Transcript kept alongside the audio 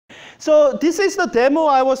So this is the demo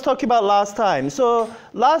I was talking about last time. So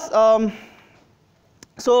last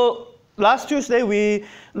Tuesday we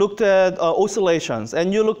looked at oscillations,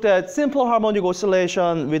 and you looked at simple harmonic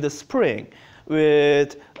oscillation with a spring,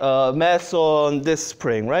 with mass on this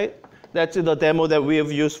spring, right? That's the demo that we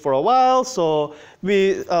have used for a while. So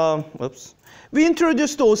we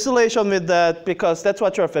introduced the oscillation with that because that's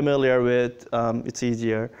what you're familiar with. It's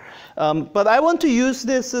easier. But I want to use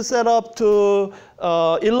this setup to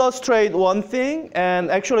illustrate one thing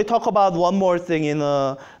and actually talk about one more thing in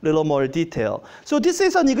a little more detail. So this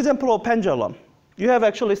is an example of pendulum. You have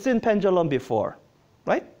actually seen pendulum before,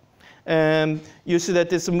 right? And you see that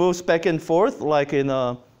this moves back and forth like in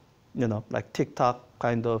a, like tick-tock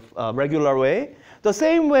kind of regular way. The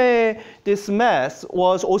same way this mass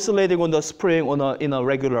was oscillating on the spring in a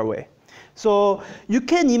regular way. So you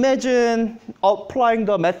can imagine applying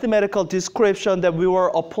the mathematical description that we were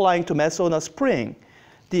applying to mass on a spring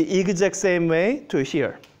the exact same way to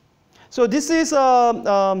here. So this is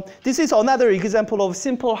another example of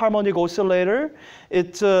simple harmonic oscillator.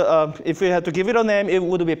 If we had to give it a name, it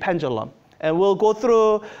would be pendulum. And we'll go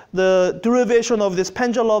through the derivation of this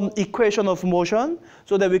pendulum equation of motion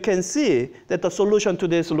so that we can see that the solution to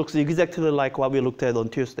this looks exactly like what we looked at on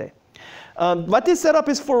Tuesday. What this setup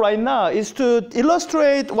is for right now is to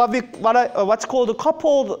illustrate what's called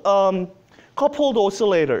coupled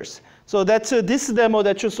oscillators. So that's this demo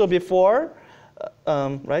that you saw before,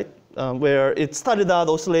 right? Where it started out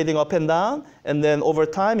oscillating up and down, and then over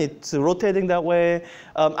time it's rotating that way.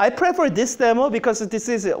 I prefer this demo because this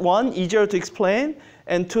is, one, easier to explain,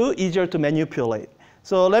 and two, easier to manipulate.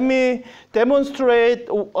 So let me demonstrate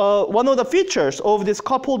one of the features of this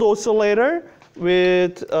coupled oscillator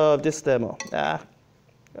with this demo. All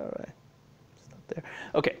right, stop there.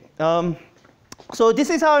 Okay, so this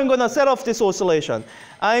is how I'm going to set off this oscillation.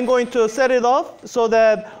 I'm going to set it off so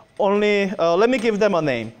that only, let me give them a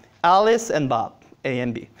name. Alice and Bob, A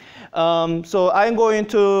and B. So I'm going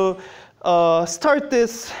to start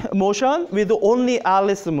this motion with only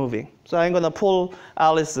Alice moving. So I'm going to pull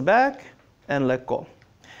Alice back and let go.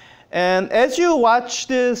 And as you watch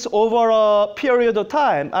this over a period of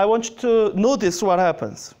time, I want you to notice what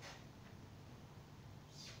happens.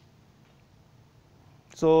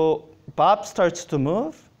 So Bob starts to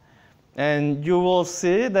move, and you will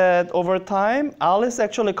see that over time, Alice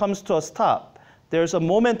actually comes to a stop. There's a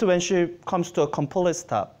moment when she comes to a complete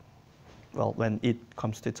stop. Well, when it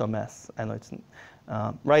comes to its own mess. I know it's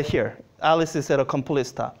right here. Alice is at a complete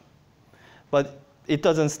stop. But it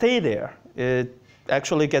doesn't stay there. It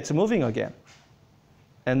actually gets moving again.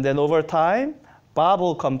 And then over time, Bob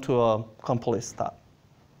will come to a complete stop.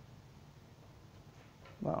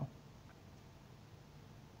 Wow.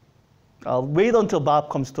 I'll wait until Bob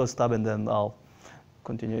comes to a stop, and then I'll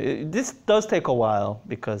continue. This does take a while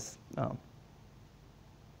because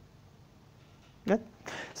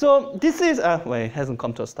so this is, wait, it hasn't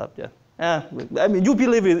come to a stop yet. I mean, you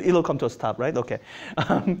believe it'll come to a stop, right? Okay.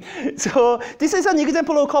 So this is an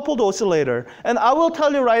example of coupled oscillator. And I will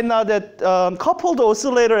tell you right now that coupled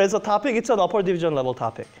oscillator as a topic, it's an upper division level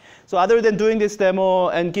topic. So other than doing this demo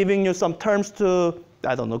and giving you some terms to,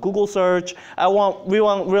 I don't know, Google search, we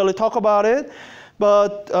won't really talk about it.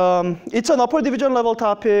 But it's an upper division level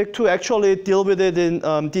topic to actually deal with it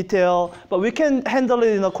in detail. But we can handle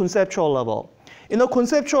it in a conceptual level. In a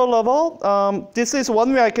conceptual level, this is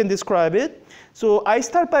one way I can describe it. So I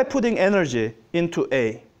start by putting energy into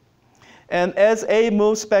A. And as A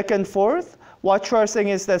moves back and forth, what you are saying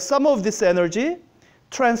is that some of this energy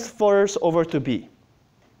transfers over to B.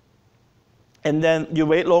 And then you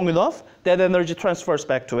wait long enough, that energy transfers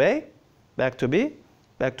back to A, back to B,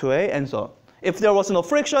 back to A, and so on. If there was no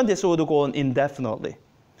friction, this would go on indefinitely.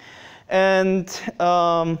 And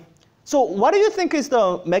so what do you think is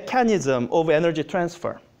the mechanism of energy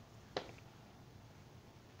transfer?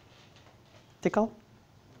 Tickle?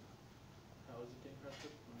 How is it being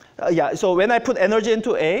transferred? Yeah, so when I put energy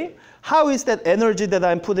into A, how is that energy that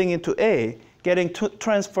I'm putting into A getting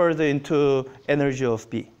transferred into energy of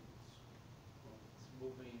B? It's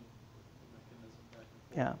moving the mechanism back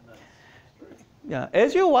and forth. Yeah. Yeah,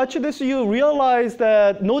 as you watch this, you realize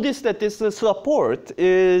that, notice that this support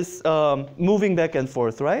is moving back and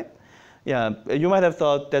forth, right? Yeah, you might have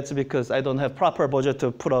thought that's because I don't have proper budget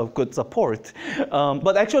to put a good support.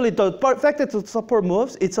 But actually, the fact that the support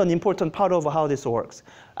moves, it's an important part of how this works.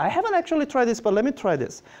 I haven't actually tried this, but let me try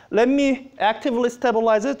this. Let me actively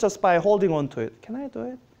stabilize it just by holding on to it. Can I do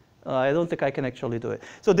it? I don't think I can actually do it.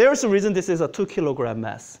 So there's a reason this is a 2-kilogram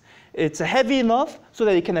mass. It's heavy enough so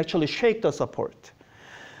that it can actually shake the support.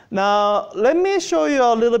 Now, let me show you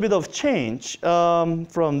a little bit of change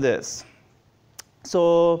from this.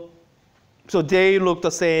 So so they look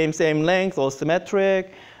the same length or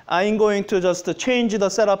symmetric. I'm going to just change the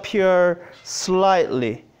setup here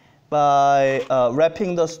slightly by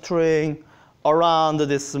wrapping the string around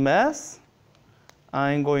this mass.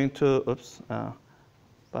 I'm going to,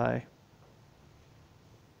 by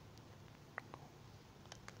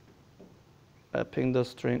wrapping the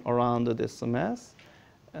string around this mass,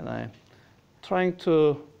 and I'm trying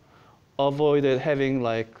to avoid it having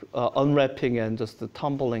like unwrapping and just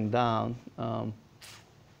tumbling down. Let's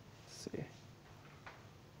see.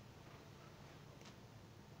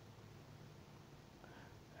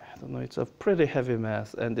 I don't know, it's a pretty heavy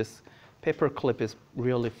mass, and this paper clip is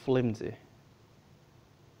really flimsy.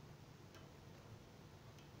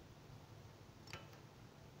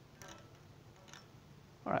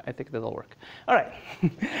 All right, I think that'll work. All right.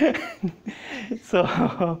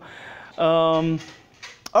 So,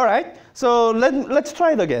 all right. So let's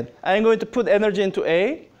try it again. I'm going to put energy into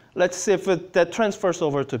A. Let's see if that transfers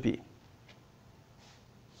over to B.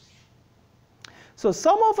 So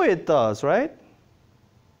some of it does, right?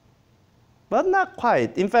 But not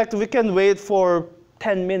quite. In fact, we can wait for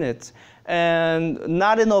 10 minutes, and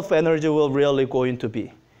not enough energy will really go into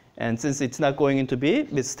B. And since it's not going into B,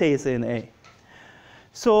 it stays in A.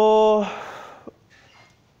 So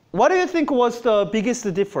what do you think was the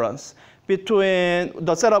biggest difference between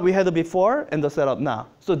the setup we had before and the setup now?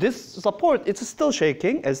 So this support, it's still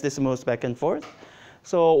shaking as this moves back and forth.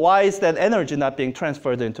 So why is that energy not being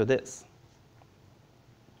transferred into this?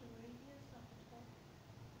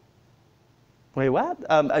 Wait, what?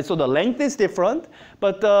 So the length is different,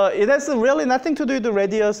 but it has really nothing to do with the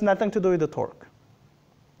radius, nothing to do with the torque.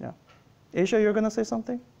 Yeah. Asia, you're going to say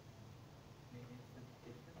something?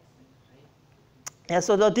 Yeah,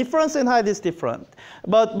 so the difference in height is different.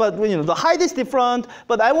 But you know, the height is different,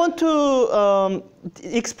 but I want to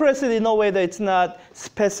express it in a way that it's not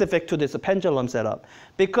specific to this pendulum setup.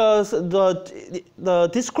 Because the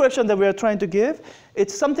description that we are trying to give,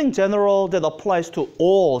 it's something general that applies to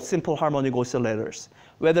all simple harmonic oscillators,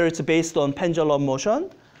 whether it's based on pendulum motion,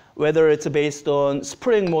 whether it's based on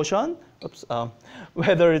spring motion,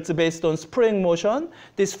 whether it's based on spring motion,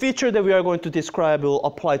 this feature that we are going to describe will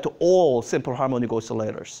apply to all simple harmonic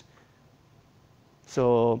oscillators.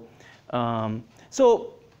 So,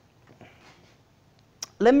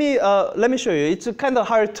 let me show you. It's kind of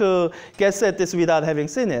hard to guess at this without having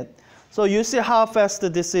seen it. So you see how fast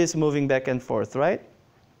this is moving back and forth, right?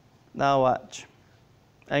 Now watch.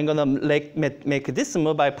 I'm gonna make this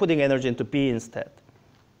move by putting energy into B instead.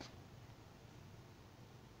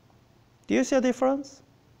 Do you see a difference?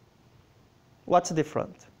 What's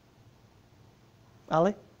different?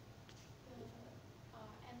 Ali? Energy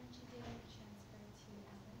didn't transfer to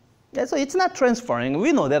Alice. Yeah, so it's not transferring.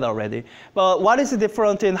 We know that already. But what is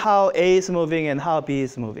different in how A is moving and how B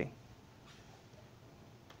is moving?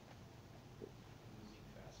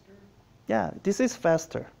 Faster? Yeah, this is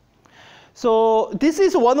faster. So this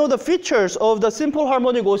is one of the features of the simple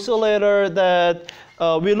harmonic oscillator that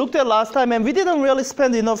we looked at last time, and we didn't really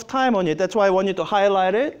spend enough time on it. That's why I want you to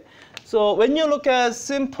highlight it. So when you look at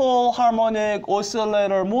simple harmonic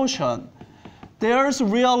oscillator motion, there's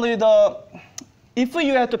really if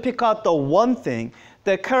you had to pick out the one thing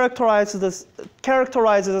that characterizes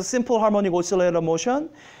a simple harmonic oscillator motion,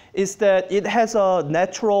 is that it has a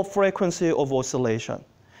natural frequency of oscillation.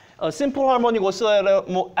 A simple harmonic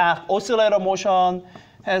oscillator motion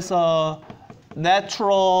has a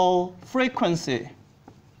natural frequency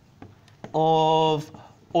of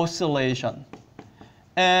oscillation.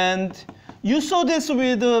 And you saw this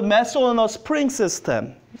with the mass on a spring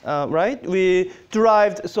system, right? We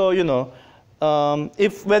derived, so you know,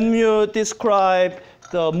 when you describe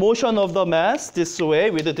the motion of the mass this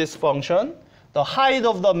way with this function, the height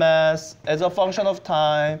of the mass as a function of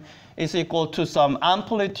time is equal to some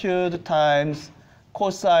amplitude times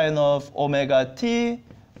cosine of omega t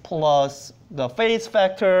plus the phase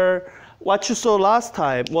factor. What you saw last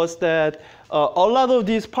time was that a lot of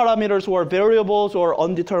these parameters were variables or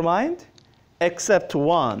undetermined, except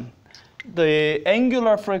one. The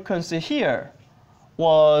angular frequency here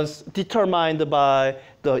was determined by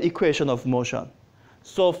the equation of motion.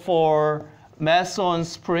 So for mass on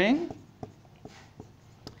spring,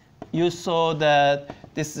 you saw that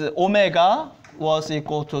this omega was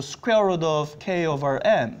equal to square root of k over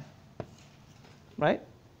m, right?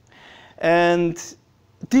 And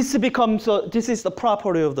this is the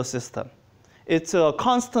property of the system. It's a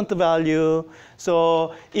constant value.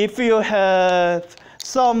 So if you have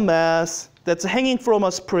some mass that's hanging from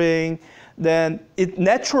a spring, then it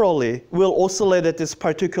naturally will oscillate at this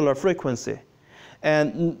particular frequency.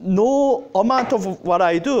 And no amount of what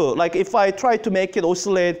I do, like if I try to make it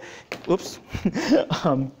oscillate, oops,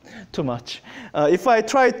 too much. If I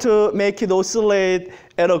try to make it oscillate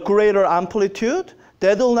at a greater amplitude,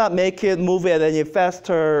 that will not make it move at any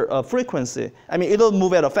faster frequency. I mean, it'll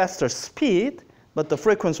move at a faster speed, but the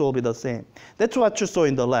frequency will be the same. That's what you saw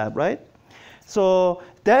in the lab, right? So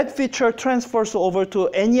that feature transfers over to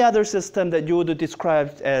any other system that you would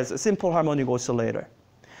describe as a simple harmonic oscillator.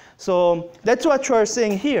 So that's what you are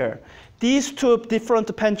seeing here. These two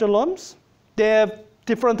different pendulums, they have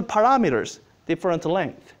different parameters, different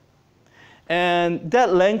length. And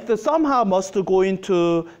that length somehow must go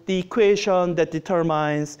into the equation that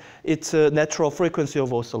determines its natural frequency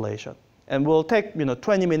of oscillation. And we'll take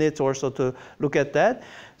 20 minutes or so to look at that.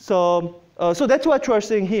 So that's what you are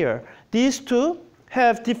seeing here. These two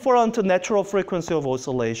have different natural frequency of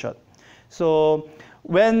oscillation. So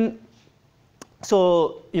in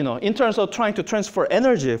terms of trying to transfer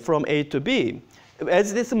energy from A to B,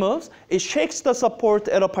 as this moves, it shakes the support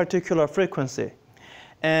at a particular frequency.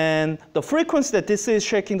 And the frequency that this is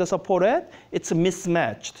shaking the support at, it's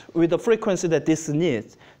mismatched with the frequency that this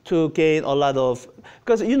needs to gain a lot of,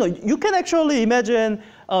 because you can actually imagine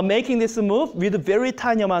making this move with a very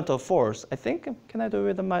tiny amount of force. I think, can I do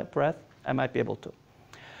it with my breath? I might be able to.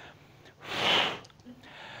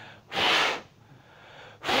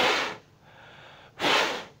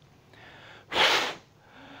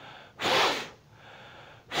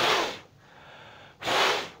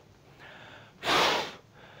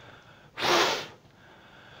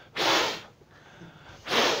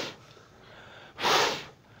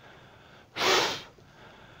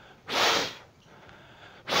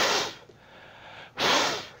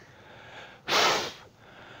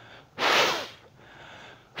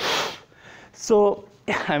 So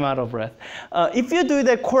I'm out of breath. If you do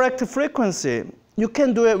the correct frequency, you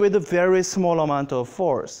can do it with a very small amount of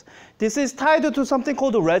force. This is tied to something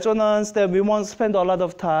called resonance that we won't spend a lot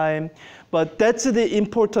of time, but that's the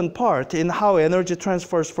important part in how energy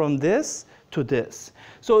transfers from this to this.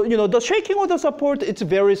 So the shaking of the support, it's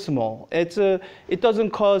very small. It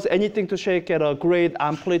doesn't cause anything to shake at a great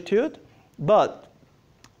amplitude, but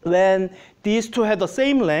when these two have the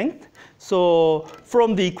same length, so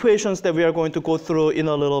from the equations that we are going to go through in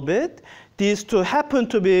a little bit, these two happen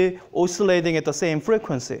to be oscillating at the same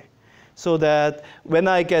frequency. So that when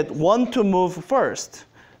I get one to move first,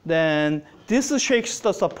 then this shakes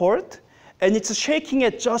the support, and it's shaking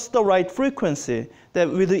at just the right frequency that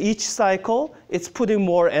with each cycle, it's putting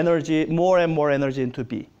more energy, more and more energy into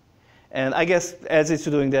B. And I guess as it's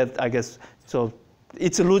doing that, so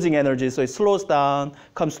it's losing energy, so it slows down,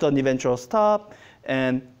 comes to an eventual stop,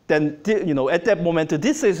 and then at that moment,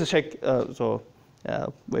 this is shake. Wait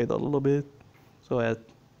a little bit. So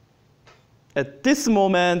at this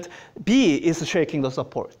moment, B is shaking the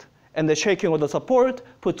support, and the shaking of the support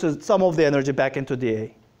puts some of the energy back into the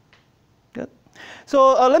A. Good.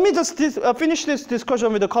 So let me just finish this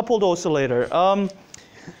discussion with a coupled oscillator.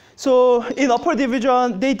 So in upper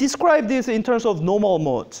division, they describe this in terms of normal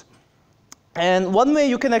modes. And one way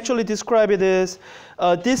you can actually describe it is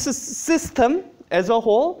this system as a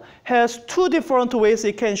whole has two different ways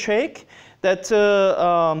it can shake. That's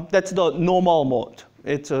the normal mode.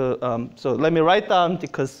 So let me write down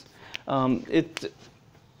because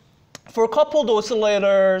for coupled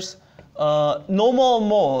oscillators, normal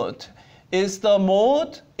mode is the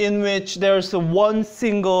mode in which there's one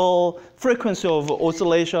single frequency of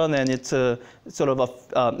oscillation, and it's sort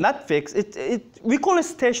of not fixed. We call it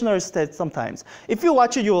stationary state sometimes. If you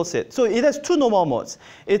watch it, you will see it. So it has two normal modes.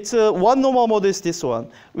 It's one normal mode is this one,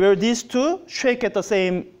 where these two shake at the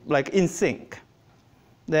same, like in sync.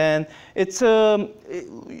 Then it's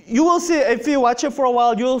you will see if you watch it for a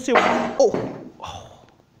while, you will see.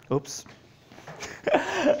 Oops.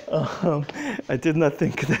 I did not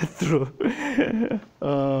think that through.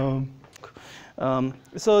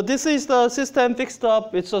 So this is the system fixed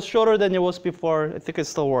up. It's shorter than it was before. I think it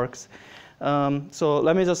still works. So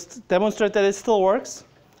let me just demonstrate that it still works.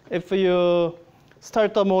 If you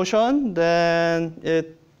start the motion, then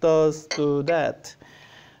it does do that.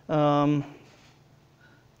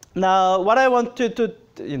 Now, what I want to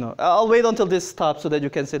I'll wait until this stops so that you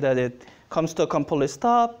can see that it comes to a complete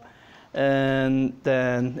stop. And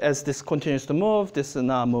then as this continues to move, this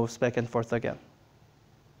now moves back and forth again.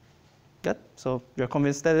 Good? So you're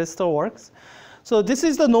convinced that it still works. So this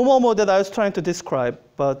is the normal mode that I was trying to describe,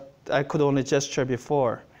 but I could only gesture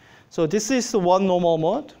before. So this is the one normal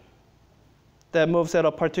mode that moves at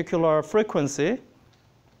a particular frequency.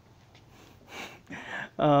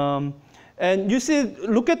 And you see,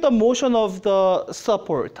 look at the motion of the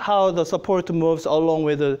support, how the support moves along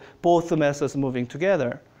with both the masses moving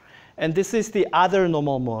together. And this is the other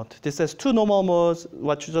normal mode. This has two normal modes.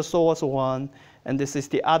 What you just saw was one, and this is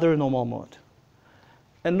the other normal mode.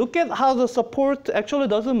 And look at how the support actually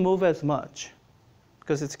doesn't move as much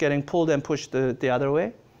because it's getting pulled and pushed the other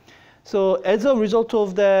way. So as a result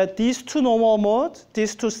of that, these two normal modes,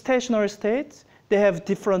 these two stationary states, they have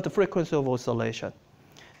different frequency of oscillation.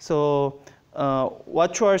 So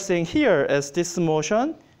what you are seeing here as this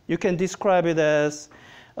motion, you can describe it as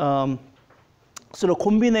sort of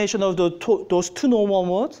combination of those two normal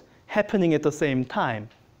modes happening at the same time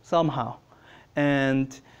somehow.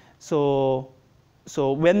 And so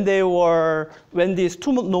when these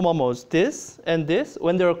two normal modes, this and this,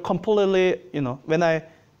 when they're completely, when I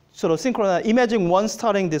sort of synchronize, imagine one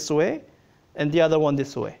starting this way and the other one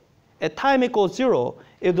this way. At time equals 0,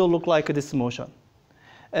 it will look like this motion.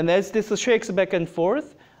 And as this shakes back and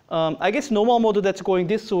forth, I guess normal mode that's going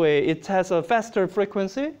this way, it has a faster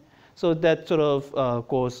frequency. So that sort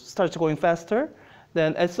of starts going faster.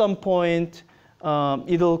 Then at some point,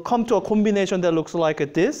 it'll come to a combination that looks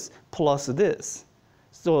like this plus this.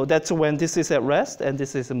 So that's when this is at rest and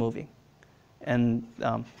this is moving. And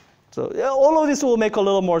so all of this will make a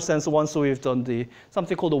little more sense once we've done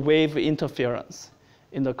something called the wave interference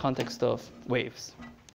in the context of waves.